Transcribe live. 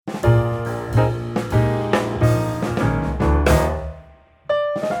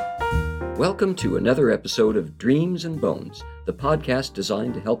Welcome to another episode of Dreams and Bones, the podcast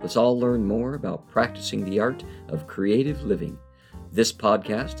designed to help us all learn more about practicing the art of creative living. This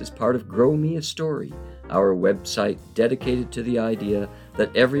podcast is part of Grow Me a Story, our website dedicated to the idea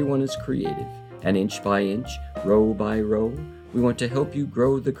that everyone is creative, and inch by inch, row by row, we want to help you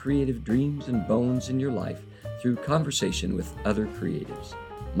grow the creative dreams and bones in your life through conversation with other creatives.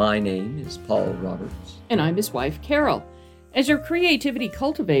 My name is Paul Roberts. And I'm his wife, Carol. As your creativity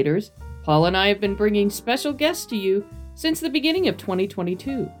cultivators, Paul and I have been bringing special guests to you since the beginning of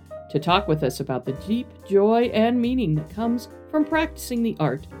 2022 to talk with us about the deep joy and meaning that comes from practicing the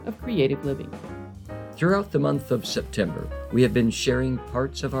art of creative living. Throughout the month of September, we have been sharing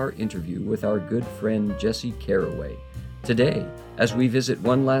parts of our interview with our good friend Jessie Caraway. Today, as we visit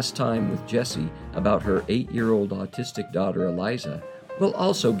one last time with Jessie about her 8-year-old autistic daughter Aliza, we'll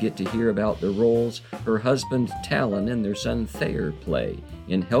also get to hear about the roles her husband Talon and their son Thayer play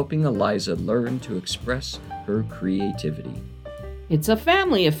in helping Aliza learn to express her creativity. It's a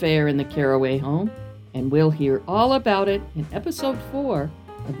family affair in the Caraway home, and we'll hear all about it in episode 4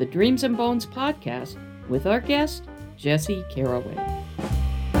 of the Dreams and Bones podcast with our guest, Jessie Caraway.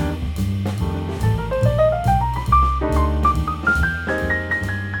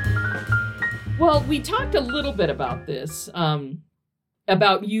 Well, we talked a little bit about this,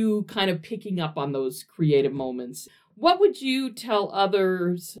 about you kind of picking up on those creative moments. What would you tell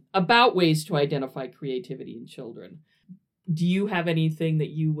others about ways to identify creativity in children? Do you have anything that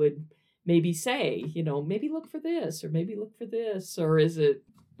you would maybe say, maybe look for this, or maybe look for this, or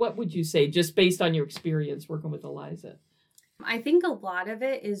what would you say, just based on your experience working with Aliza? I think a lot of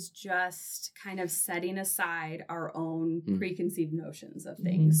it is just kind of setting aside our own preconceived notions of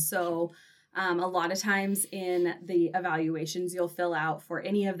things. So a lot of times in the evaluations you'll fill out for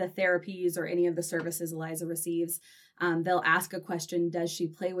any of the therapies or any of the services Aliza receives, they'll ask a question, does she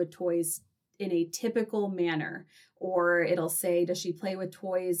play with toys in a typical manner? Or it'll say, does she play with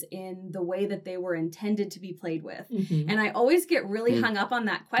toys in the way that they were intended to be played with? And I always get really hung up on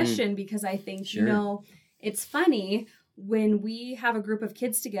that question because I think, it's funny when we have a group of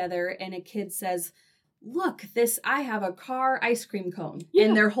kids together and a kid says, look, I have a car ice cream cone,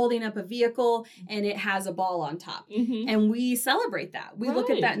 and they're holding up a vehicle and it has a ball on top. And we celebrate that. We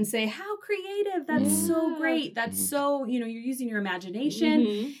look at that and say, how creative. That's so great. That's so, you're using your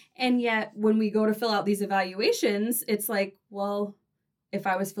imagination. And yet when we go to fill out these evaluations, it's like, well, if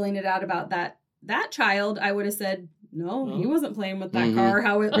I was filling it out about that child, I would have said, no, he wasn't playing with that car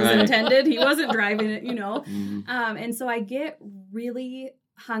how it was intended. He wasn't driving it, And so I get really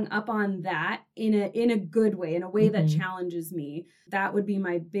hung up on that in a good way, in a way that challenges me. That would be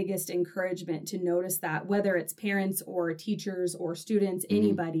my biggest encouragement, to notice that, whether it's parents or teachers or students,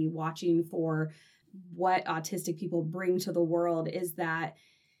 anybody watching for what autistic people bring to the world, is that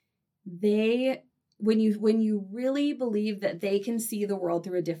when you really believe that they can see the world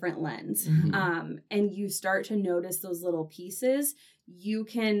through a different lens, and you start to notice those little pieces, you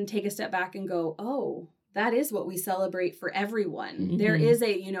can take a step back and go, oh, that is what we celebrate for everyone. There is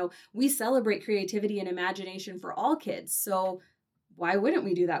we celebrate creativity and imagination for all kids. So why wouldn't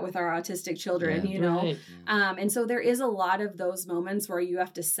we do that with our autistic children, Right. And so there is a lot of those moments where you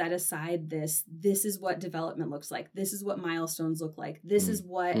have to set aside this is what development looks like. This is what milestones look like. This is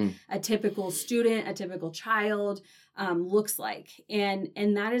what a typical student, a typical child looks like. And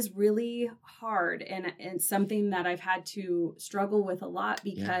that is really hard. And something that I've had to struggle with a lot,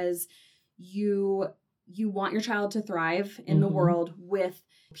 because you want your child to thrive in the world with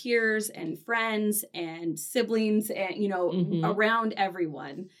peers and friends and siblings and, around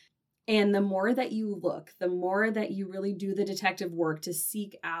everyone. And the more that you look, the more that you really do the detective work to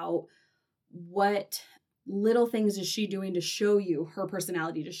seek out what little things is she doing to show you her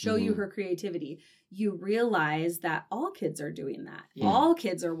personality, to show you her creativity, you realize that all kids are doing that. All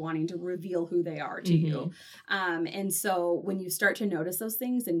kids are wanting to reveal who they are to you. And so when you start to notice those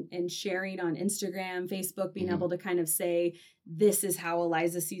things and sharing on Instagram, Facebook, being able to kind of say, this is how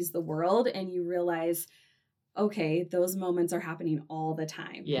Aliza sees the world, and you realize, okay, those moments are happening all the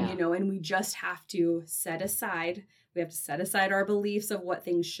time, and we just have to set aside our beliefs of what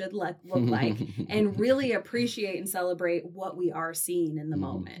things should look like and really appreciate and celebrate what we are seeing in the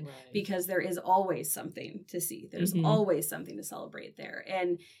moment, because there is always something to see. There's always something to celebrate there.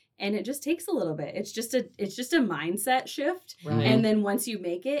 And it just takes a little bit. It's just a mindset shift. And then once you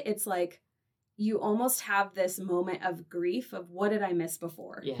make it, it's like, you almost have this moment of grief of, what did I miss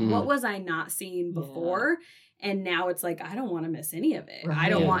before? What was I not seeing before? And now it's like, I don't want to miss any of it. I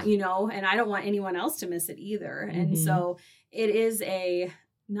don't want, and I don't want anyone else to miss it either. And so it is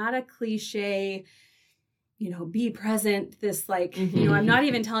not a cliche, be present. This like, I'm not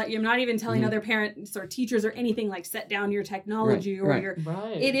even telling other parents or teachers or anything like set down your technology or your,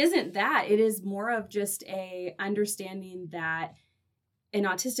 it isn't that. It is more of just a understanding that an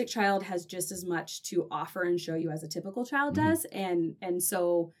autistic child has just as much to offer and show you as a typical child does. And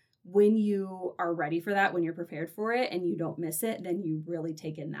so when you are ready for that, when you're prepared for it and you don't miss it, then you really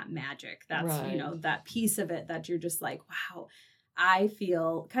take in that magic. That's, that piece of it that you're just like, wow, I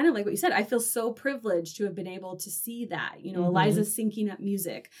feel kind of like what you said. I feel so privileged to have been able to see that, Aliza syncing up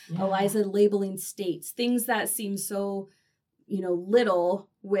music, Aliza labeling states, things that seem so, little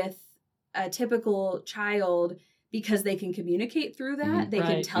with a typical child because they can communicate through that. They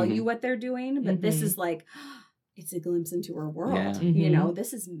can tell you what they're doing, but this is like, it's a glimpse into her world.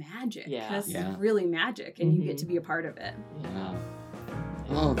 This is magic. This is really magic, and you get to be a part of it. Yeah.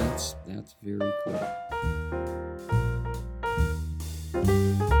 Oh, that's very cool.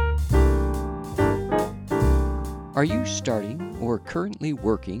 Are you starting or currently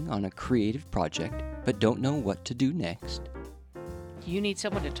working on a creative project but don't know what to do next? You need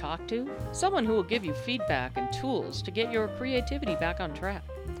someone to talk to? Someone who will give you feedback and tools to get your creativity back on track.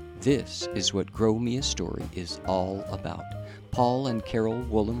 This is what Grow Me a Story is all about. Paul and Carol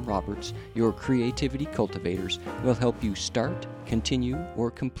Woolham Roberts, your creativity cultivators, will help you start, continue,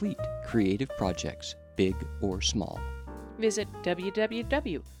 or complete creative projects, big or small. Visit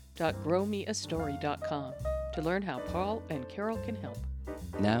www.growmeastory.com to learn how Paul and Carol can help.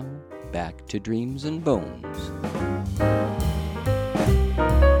 Now, back to Dreams and Bones.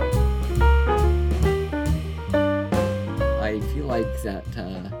 I feel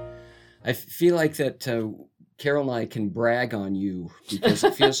like that Carol and I can brag on you because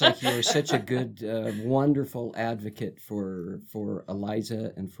it feels like you're such a good, wonderful advocate for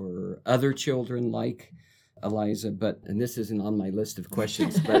Aliza and for other children like Aliza. And this isn't on my list of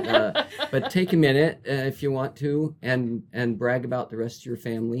questions, but take a minute if you want to and brag about the rest of your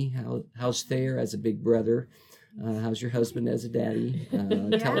family. How's Thayer as a big brother? How's your husband as a daddy?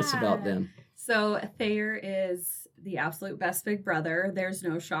 Tell us about them. So Thayer is the absolute best big brother. There's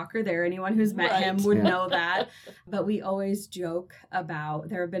no shocker there. Anyone who's met him would know that. But we always joke about,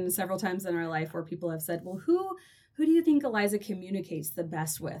 there have been several times in our life where people have said, well, who do you think Aliza communicates the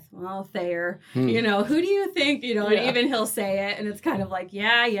best with? Well, Thayer. Who do you think, and even he'll say it, and it's kind of like,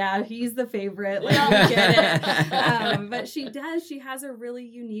 yeah, he's the favorite. Like, we get it. But she does. She has a really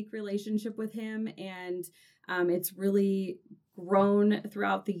unique relationship with him, and it's really grown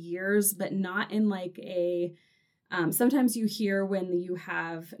throughout the years, but not in like a... sometimes you hear when you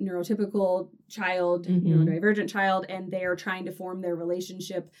have neurotypical child, neurodivergent child, and they are trying to form their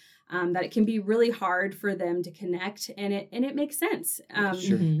relationship, that it can be really hard for them to connect, and it makes sense,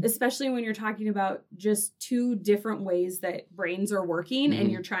 especially when you're talking about just two different ways that brains are working, and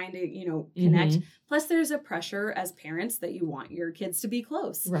you're trying to connect. Plus, there's a pressure as parents that you want your kids to be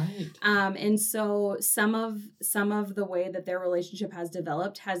close, right? And so some of the way that their relationship has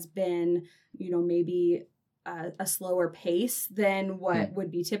developed has been, maybe a slower pace than what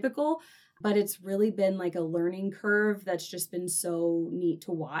would be typical, but it's really been like a learning curve that's just been so neat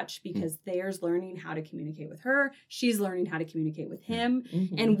to watch, because Thayer's learning how to communicate with her, she's learning how to communicate with him,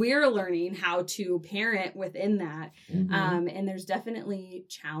 and we're learning how to parent within that. And there's definitely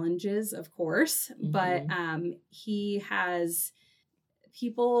challenges, of course, but he has...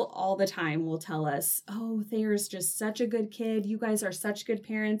 People all the time will tell us, oh, Thayer's just such a good kid, you guys are such good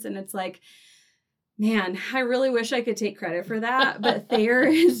parents, and it's like, man, I really wish I could take credit for that, but Thayer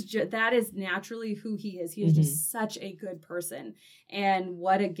that is naturally who he is. He is just such a good person, and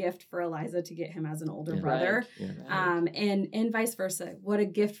what a gift for Aliza to get him as an older brother, and vice versa. What a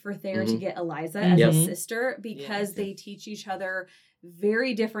gift for Thayer to get Aliza as a sister, because they teach each other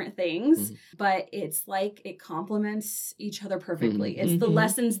very different things, but it's like it complements each other perfectly. It's the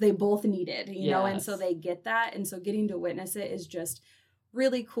lessons they both needed, and so they get that, and so getting to witness it is just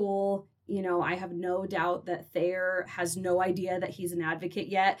really cool. I have no doubt that Thayer has no idea that he's an advocate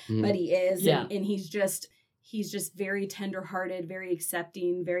yet, but he is. And he's just very tenderhearted, very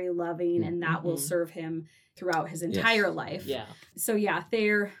accepting, very loving, and that will serve him throughout his entire life. Yeah. So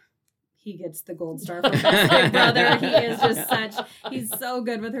Thayer, he gets the gold star for best big brother. He is just he's so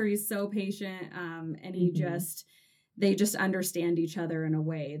good with her. He's so patient. And they just understand each other in a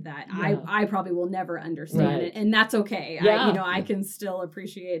way that I probably will never understand it. And that's okay. I can still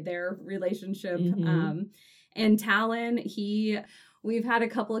appreciate their relationship. And Talon, we've had a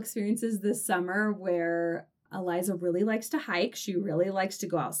couple experiences this summer where Aliza really likes to hike. She really likes to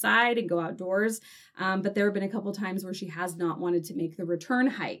go outside and go outdoors. But there have been a couple times where she has not wanted to make the return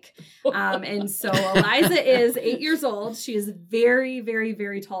hike. And so Aliza is 8 years old. She is very, very,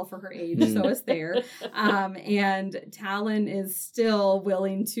 very tall for her age. So is Thayer. And Talon is still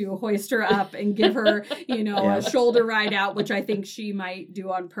willing to hoist her up and give her, a shoulder ride out, which I think she might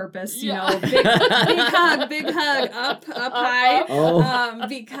do on purpose. Big hug, up high,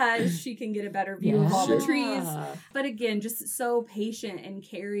 because she can get a better view of all the trees. But again, just so patient and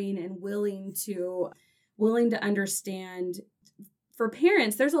caring and willing to understand. For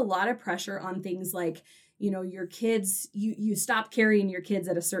parents, there's a lot of pressure on things like, your kids, you stop carrying your kids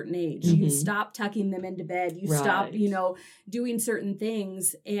at a certain age. You stop tucking them into bed. You stop, doing certain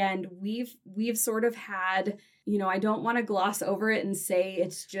things. And we've sort of had, I don't want to gloss over it and say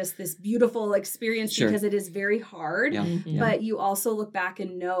it's just this beautiful experience because it is very hard. But you also look back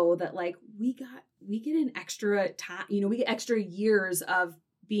and know that like we get an extra time, we get extra years of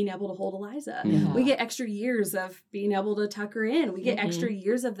being able to hold Aliza. We get extra years of being able to tuck her in. We get extra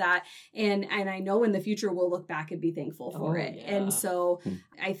years of that. And I know in the future we'll look back and be thankful for it. Yeah. And so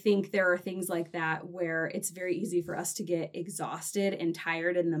I think there are things like that where it's very easy for us to get exhausted and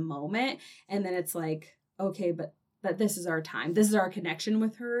tired in the moment. And then it's like, okay, but this is our time. This is our connection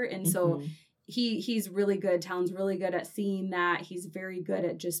with her. And so he's really good. Talon's really good at seeing that. He's very good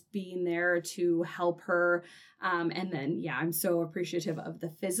at just being there to help her. And then, I'm so appreciative of the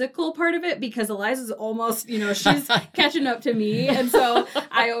physical part of it because Aliza's almost, she's catching up to me. And so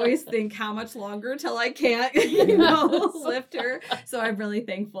I always think how much longer till I can't, lift her. So I'm really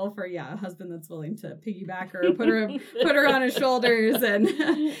thankful for, a husband that's willing to piggyback her, put her on his shoulders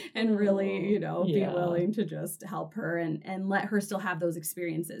and really, be willing to just help her and let her still have those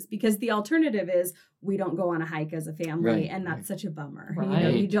experiences because the alternative is we don't go on a hike as a family and that's such a bummer.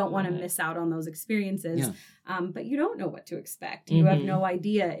 You don't want to miss out on those experiences. But you don't know what to expect. You have no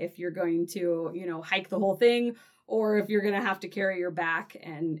idea if you're going to, hike the whole thing or if you're going to have to carry your back.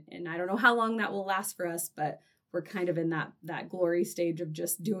 And I don't know how long that will last for us, but we're kind of in that glory stage of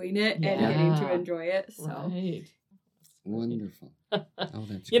just doing it and getting to enjoy it. So Wonderful. Oh,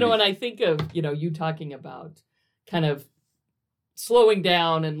 that's great. When I think of, you talking about kind of slowing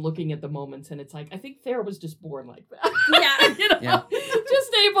down and looking at the moments, and it's like I think Thayer was just born like that.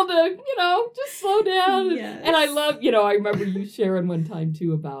 Just able to just slow down. And I love I remember you sharing one time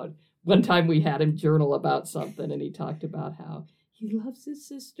too about one time we had him journal about something and he talked about how he loves his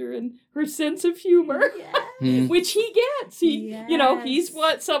sister and her sense of humor, which he gets. He's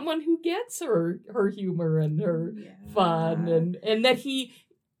someone who gets her humor and her fun and that he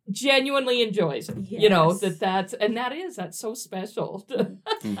genuinely enjoys it. That's so special.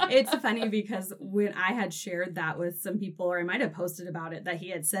 It's funny because when I had shared that with some people, or I might have posted about it, that he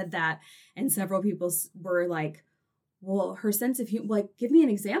had said that, and several people were like, well, her sense of humor, like, give me an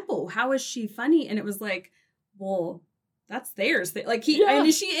example. How is she funny? And it was like, well, that's theirs. Like she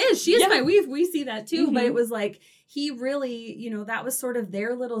is fine. We see that too. But it was like, he really, that was sort of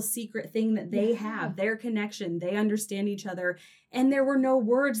their little secret thing that they have, their connection. They understand each other. And there were no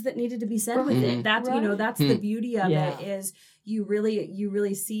words that needed to be said with it. That's, that's the beauty of it is you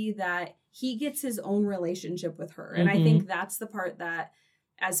really see that he gets his own relationship with her. And I think that's the part that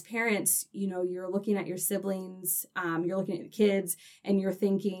as parents, you're looking at your siblings, you're looking at the kids and you're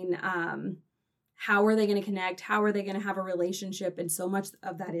thinking, how are they going to connect? How are they going to have a relationship? And so much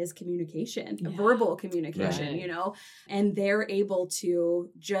of that is communication, verbal communication, and they're able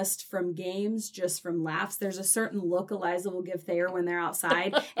to just from games, just from laughs. There's a certain look Aliza will give Thayer when they're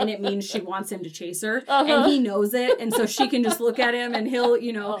outside and it means she wants him to chase her and he knows it. And so she can just look at him and he'll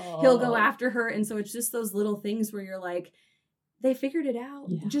go after her. And so it's just those little things where you're like, they figured it out.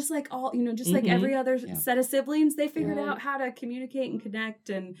 Just like like every other set of siblings, they figured out how to communicate and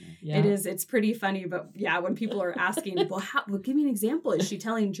connect. And it's pretty funny. But when people are asking, well, give me an example. Is she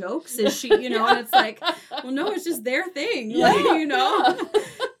telling jokes? Is she, and it's like, well, no, it's just their thing.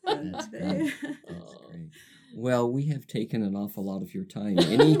 That's great. Well, we have taken an awful lot of your time.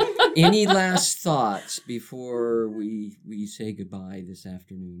 Any last thoughts before we say goodbye this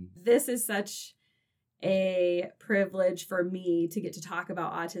afternoon? This is such a privilege for me to get to talk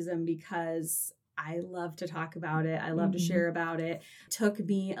about autism because I love to talk about it. I love to share about it. It took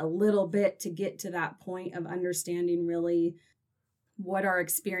me a little bit to get to that point of understanding really what our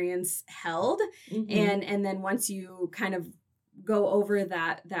experience held. And then once you kind of go over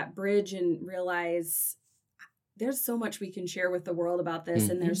that bridge and realize there's so much we can share with the world about this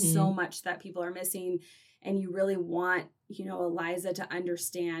and there's so much that people are missing. And you really want, Aliza to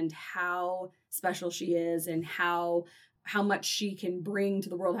understand how special she is and how much she can bring to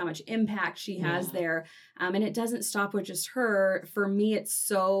the world, how much impact she has there. And it doesn't stop with just her. For me, it's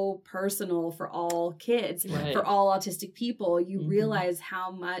so personal for all kids, for all autistic people. You realize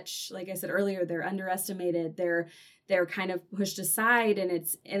how much, like I said earlier, they're underestimated. They're kind of pushed aside,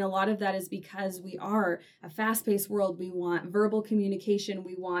 and a lot of that is because we are a fast-paced world. We want verbal communication.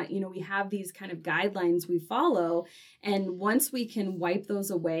 We want, we have these kind of guidelines we follow, and once we can wipe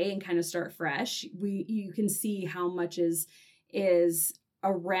those away and kind of start fresh, you can see how much is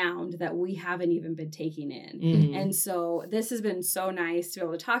around that we haven't even been taking in. And so this has been so nice to be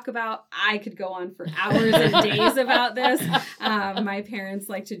able to talk about. I could go on for hours and days about this. My parents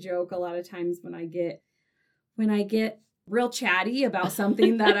like to joke a lot of times when I get real chatty about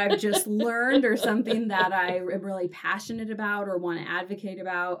something that I've just learned or something that I am really passionate about or want to advocate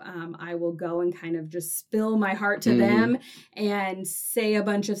about, I will go and kind of just spill my heart to them and say a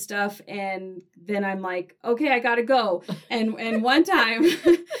bunch of stuff. And then I'm like, okay, I got to go. And one time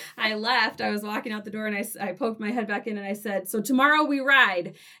I left, I was walking out the door and I poked my head back in and I said, so tomorrow we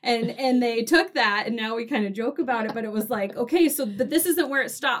ride. And they took that, and now we kind of joke about it, but it was like, okay, but this isn't where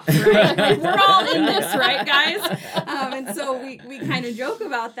it stops, right? Like, we're all in this, right, guys? And so we kind of joke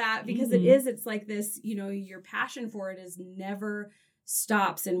about that because it's like this, your passion for it is never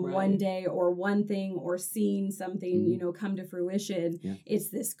stops in one day or one thing or seeing something, come to fruition. Yeah. It's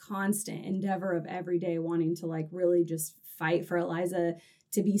this constant endeavor of every day wanting to like really just fight for Aliza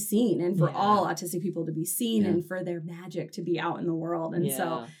to be seen and for all autistic people to be seen and for their magic to be out in the world. And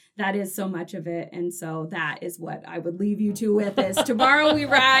so that is so much of it. And so that is what I would leave you to with is tomorrow we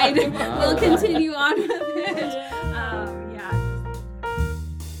ride. We'll continue on with it.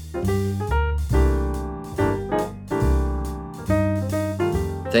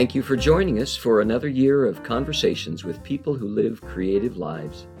 Thank you for joining us for another year of conversations with people who live creative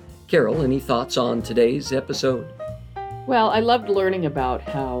lives. Carol, any thoughts on today's episode? Well, I loved learning about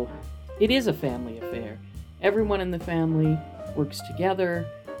how it is a family affair. Everyone in the family works together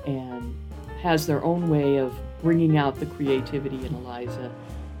and has their own way of bringing out the creativity in Aliza.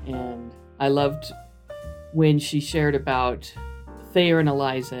 And I loved when she shared about Thayer and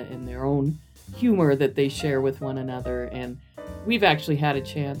Aliza and their own humor that they share with one another. And we've actually had a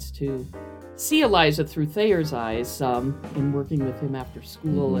chance to see Aliza through Thayer's eyes in working with him after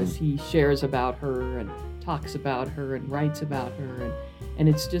school as he shares about her and talks about her and writes about her. And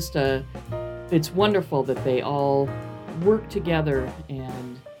it's just it's wonderful that they all work together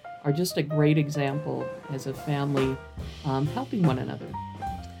and are just a great example as a family helping one another.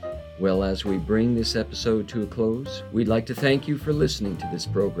 Well, as we bring this episode to a close, we'd like to thank you for listening to this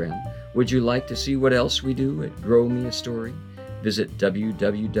program. Would you like to see what else we do at Grow Me a Story? Visit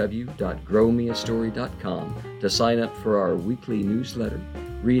www.growmeastory.com to sign up for our weekly newsletter,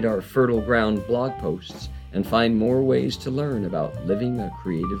 read our Fertile Ground blog posts, and find more ways to learn about living a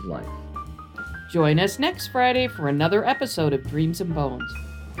creative life. Join us next Friday for another episode of Dreams and Bones.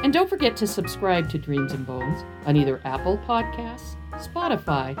 And don't forget to subscribe to Dreams and Bones on either Apple Podcasts,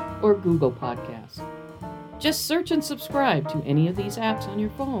 Spotify, or Google Podcasts. Just search and subscribe to any of these apps on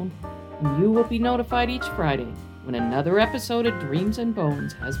your phone, and you will be notified each Friday when another episode of Dreams and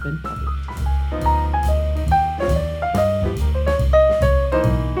Bones has been published.